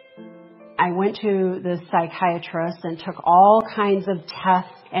 I went to the psychiatrist and took all kinds of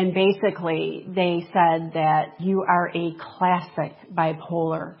tests, and basically they said that you are a classic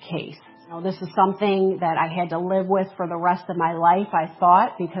bipolar case. This is something that I had to live with for the rest of my life, I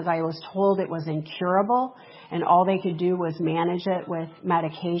thought, because I was told it was incurable and all they could do was manage it with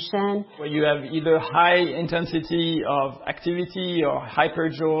medication. Well, you have either high intensity of activity or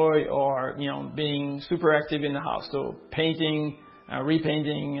hyperjoy or, being super active in the house. So painting,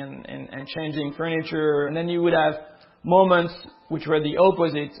 repainting and changing furniture. And then you would have moments which were the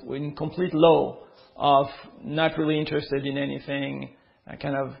opposite, in complete low of not really interested in anything,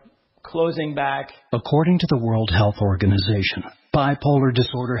 kind of closing back. According to the World Health Organization, bipolar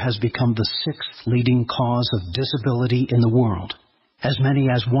disorder has become the 6th leading cause of disability in the world. As many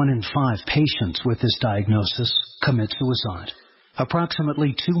as 1 in 5 patients with this diagnosis commit suicide.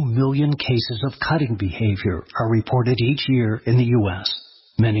 Approximately 2 million cases of cutting behavior are reported each year in the U.S.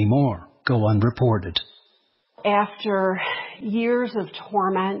 Many more go unreported. After years of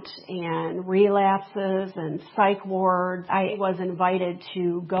torment and relapses and psych wards, I was invited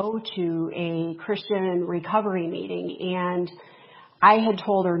to go to a Christian recovery meeting, and I had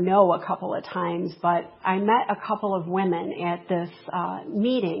told her no a couple of times, but I met a couple of women at this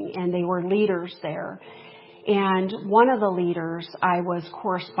meeting, and they were leaders there. And one of the leaders I was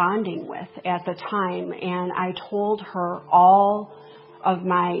corresponding with at the time, and I told her all of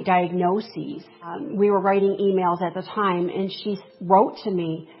my diagnoses. We were writing emails at the time, and she wrote to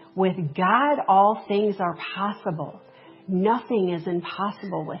me, "With God, all things are possible. Nothing is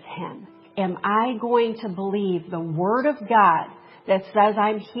impossible with him." Am I going to believe the word of God that says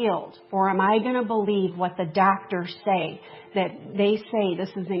I'm healed, or am I going to believe what the doctors say, that they say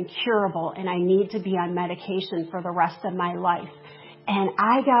this is incurable and I need to be on medication for the rest of my life? And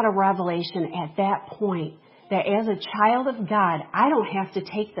I got a revelation at that point that as a child of God, I don't have to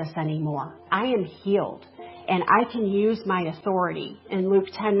take this anymore. I am healed, and I can use my authority. In Luke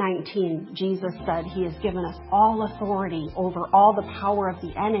 10:19, Jesus said he has given us all authority over all the power of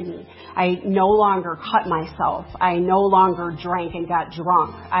the enemy. I no longer cut myself. I no longer drank and got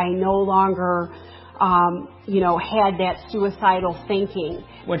drunk. I no longer had that suicidal thinking.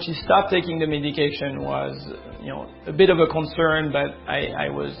 When she stopped taking the medication was, a bit of a concern, but I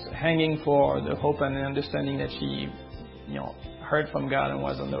was hanging for the hope and the understanding that she, heard from God and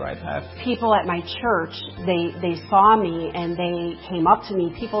was on the right path. People at my church, they saw me and they came up to me,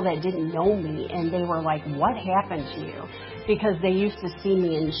 people that didn't know me, and they were like, "What happened to you?" Because they used to see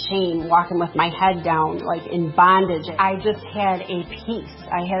me in shame, walking with my head down, like in bondage. I just had a peace.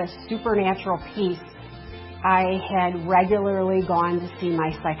 I had a supernatural peace. I had regularly gone to see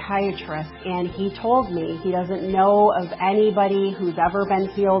my psychiatrist, and he told me he doesn't know of anybody who's ever been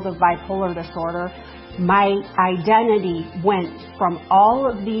healed of bipolar disorder. My identity went from all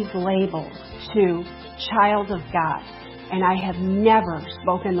of these labels to child of God, and I have never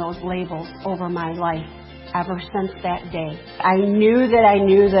spoken those labels over my life ever since that day. I knew that I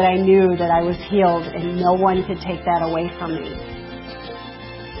knew that I knew that I was healed, and no one could take that away from me.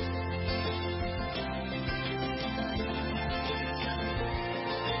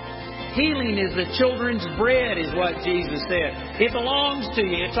 Healing is the children's bread, is what Jesus said. It belongs to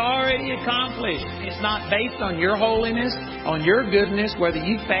you. It's already accomplished. It's not based on your holiness, on your goodness, whether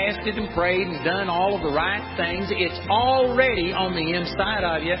you fasted and prayed and done all of the right things. It's already on the inside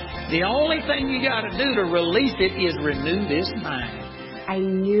of you. The only thing you got to do to release it is renew this mind. I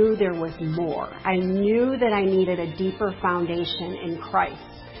knew there was more. I knew that I needed a deeper foundation in Christ.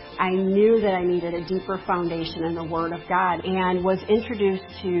 I knew that I needed a deeper foundation in the Word of God, and was introduced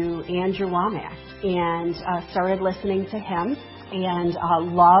to Andrew Wommack, and started listening to him, and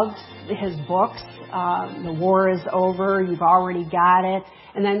loved his books. The War is Over, You've Already Got It.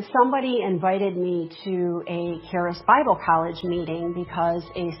 And then somebody invited me to a Charis Bible College meeting because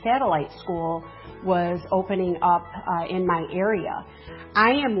a satellite school was opening up in my area.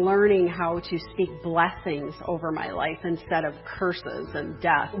 I am learning how to speak blessings over my life instead of curses and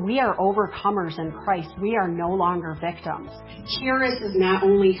death. We are overcomers in Christ. We are no longer victims. Charis is not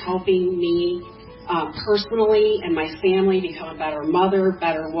only helping me personally and my family become a better mother,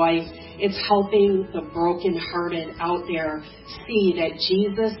 better wife. It's helping the brokenhearted out there see that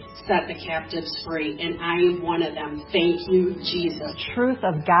Jesus set the captives free, and I am one of them. Thank you, Jesus. The truth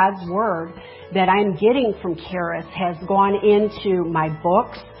of God's Word that I'm getting from Charis has gone into my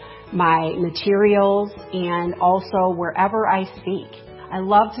books, my materials, and also wherever I speak. I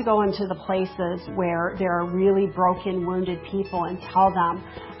love to go into the places where there are really broken, wounded people and tell them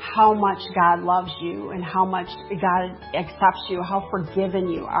how much God loves you and how much God accepts you, how forgiven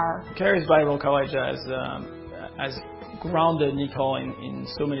you are. Charis Bible College has grounded Nicole in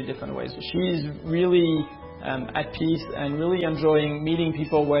so many different ways. She's really at peace and really enjoying meeting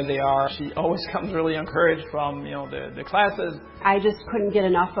people where they are. She always comes really encouraged from the classes. I just couldn't get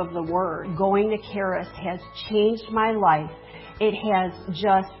enough of the Word. Going to Charis has changed my life. It has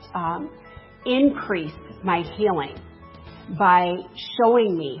just increased my healing by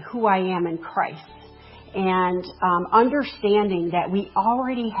showing me who I am in Christ and understanding that we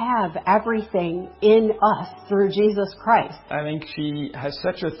already have everything in us through Jesus Christ. I think she has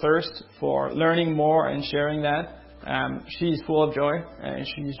such a thirst for learning more and sharing that. She's full of joy, and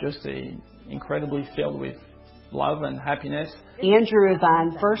she's just incredibly filled with love and happiness. Andrew is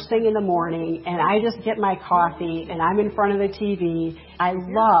on first thing in the morning, and I just get my coffee, and I'm in front of the TV. I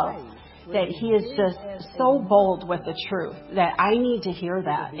love that he is just so bold with the truth that I need to hear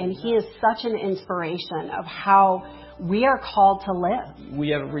that. And he is such an inspiration of how we are called to live. We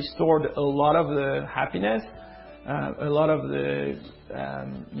have restored a lot of the happiness, a lot of the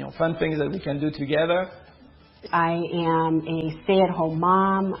fun things that we can do together. I am a stay-at-home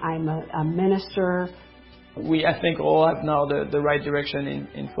mom. I'm a minister. We, I think, all have now the right direction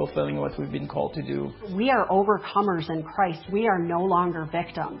in fulfilling what we've been called to do. We are overcomers in Christ. We are no longer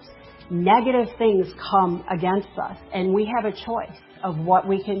victims. Negative things come against us, and we have a choice of what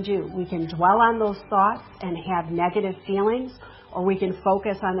we can do. We can dwell on those thoughts and have negative feelings, or we can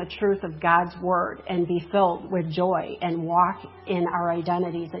focus on the truth of God's Word and be filled with joy and walk in our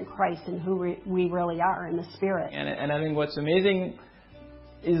identities in Christ and who we really are in the Spirit. And I think what's amazing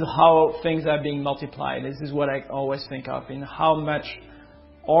is how things are being multiplied. This is what I always think of, in how much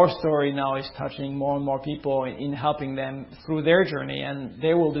our story now is touching more and more people in helping them through their journey, and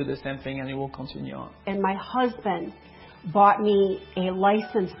they will do the same thing and it will continue on. And my husband bought me a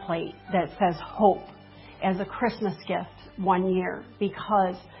license plate that says hope as a Christmas gift one year,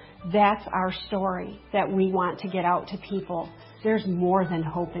 because that's our story that we want to get out to people. There's more than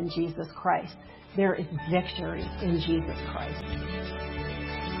hope in Jesus Christ. There is victory in Jesus Christ.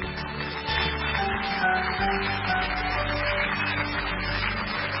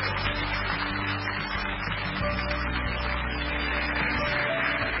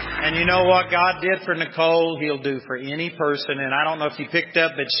 And you know what God did for Nicole, He'll do for any person. And I don't know if you picked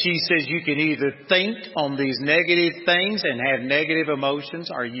up, but she says you can either think on these negative things and have negative emotions,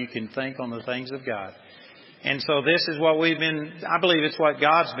 or you can think on the things of God. And so this is what I believe it's what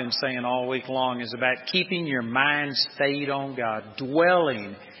God's been saying all week long, is about keeping your mind stayed on God,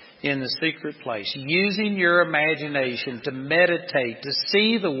 dwelling in the secret place, using your imagination to meditate, to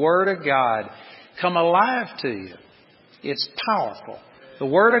see the Word of God come alive to you. It's powerful. The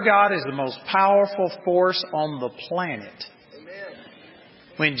Word of God is the most powerful force on the planet.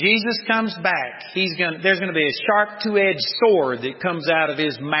 When Jesus comes back, there's going to be a sharp two-edged sword that comes out of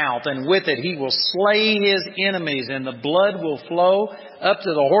His mouth, and with it He will slay His enemies, and the blood will flow up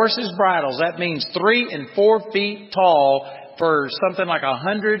to the horses' bridles. That means 3 and 4 feet tall for something like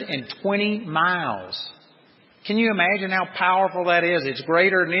 120 miles. Can you imagine how powerful that is? It's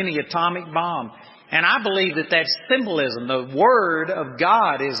greater than any atomic bomb. And I believe that that's symbolism. The Word of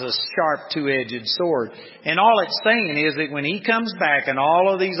God is a sharp two-edged sword. And all it's saying is that when He comes back and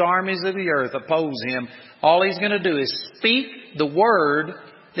all of these armies of the earth oppose Him, all He's going to do is speak the Word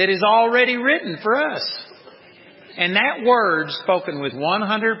that is already written for us. And that Word, spoken with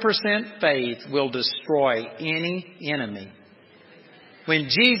 100% faith, will destroy any enemy. When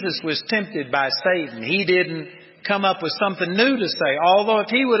Jesus was tempted by Satan, He didn't come up with something new to say. Although if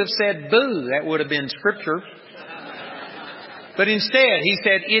He would have said boo, that would have been Scripture. But instead, he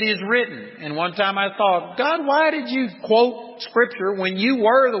said, it is written. And one time I thought, God, why did you quote Scripture when you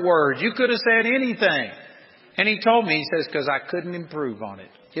were the Word? You could have said anything. And he told me, he says, because I couldn't improve on it.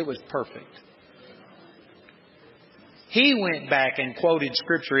 It was perfect. He went back and quoted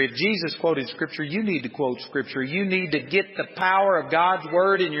Scripture. If Jesus quoted Scripture, you need to quote Scripture. You need to get the power of God's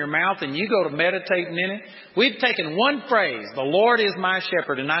Word in your mouth and you go to meditating in it. We've taken one phrase, the Lord is my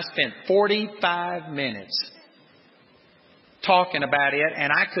shepherd, and I spent 45 minutes talking about it,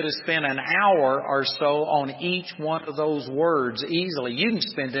 and I could have spent an hour or so on each one of those words easily. You can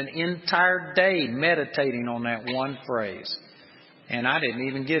spend an entire day meditating on that one phrase. And I didn't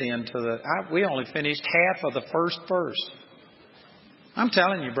even get into we only finished half of the first verse. I'm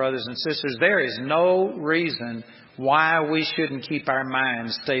telling you, brothers and sisters, there is no reason why we shouldn't keep our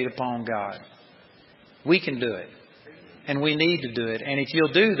minds stayed upon God. We can do it. And we need to do it. And if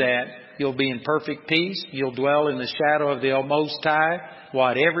you'll do that, you'll be in perfect peace. You'll dwell in the shadow of the Most High.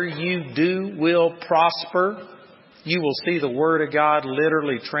 Whatever you do will prosper. You will see the Word of God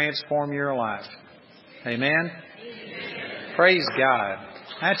literally transform your life. Amen? Praise God.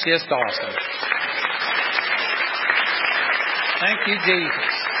 That's just awesome. Thank you,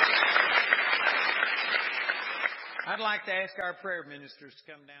 Jesus. I'd like to ask our prayer ministers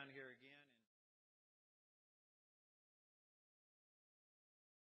to come down here again.